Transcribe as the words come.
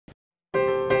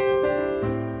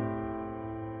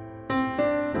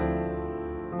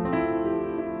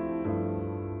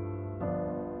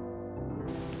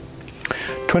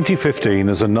2015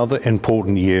 is another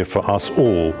important year for us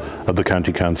all at the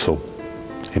County Council.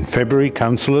 In February,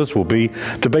 councillors will be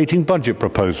debating budget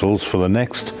proposals for the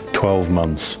next 12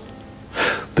 months.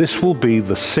 This will be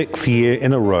the 6th year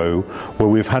in a row where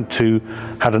we've had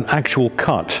an actual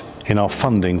cut in our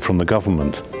funding from the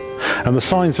government. And the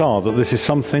signs are that this is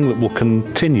something that will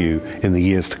continue in the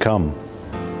years to come.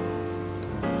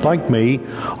 Like me,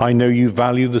 I know you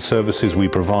value the services we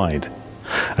provide.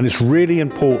 And it's really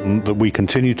important that we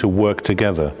continue to work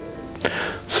together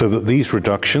so that these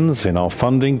reductions in our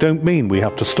funding don't mean we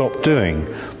have to stop doing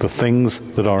the things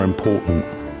that are important.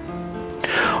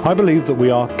 I believe that we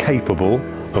are capable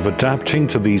of adapting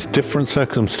to these different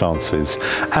circumstances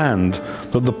and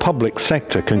that the public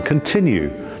sector can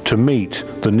continue to meet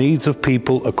the needs of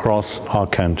people across our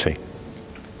county.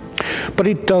 But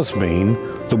it does mean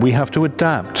that we have to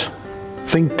adapt,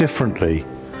 think differently,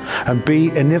 and be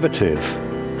innovative,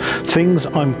 things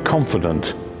I'm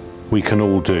confident we can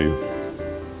all do.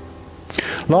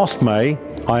 Last May,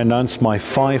 I announced my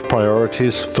 5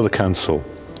 priorities for the Council.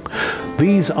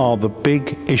 These are the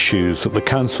big issues that the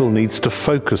Council needs to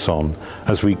focus on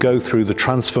as we go through the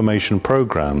transformation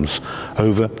programmes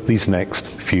over these next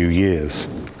few years.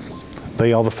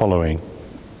 They are the following: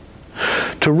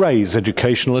 to raise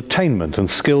educational attainment and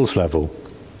skills level,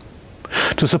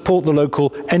 to support the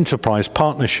local enterprise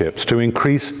partnerships to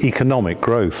increase economic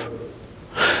growth,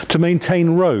 to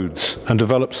maintain roads and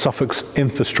develop Suffolk's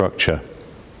infrastructure,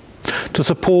 to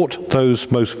support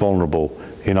those most vulnerable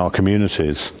in our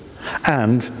communities,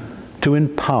 and to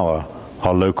empower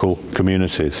our local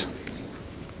communities.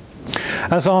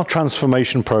 As our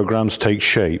transformation programmes take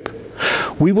shape,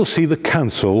 we will see the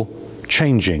Council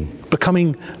changing,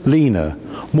 becoming leaner,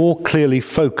 more clearly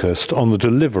focused on the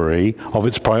delivery of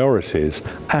its priorities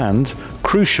and,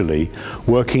 crucially,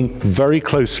 working very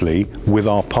closely with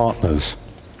our partners,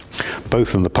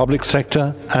 both in the public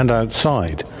sector and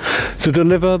outside, to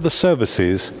deliver the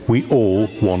services we all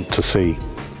want to see.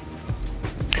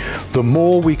 The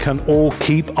more we can all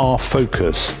keep our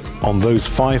focus on those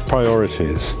 5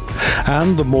 priorities,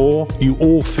 and the more you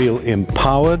all feel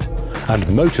empowered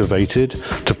and motivated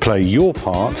to play your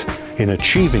part in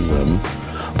achieving them,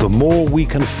 the more we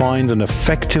can find an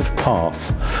effective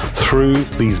path through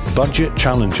these budget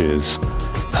challenges,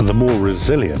 and the more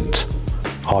resilient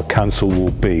our Council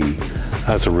will be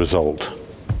as a result.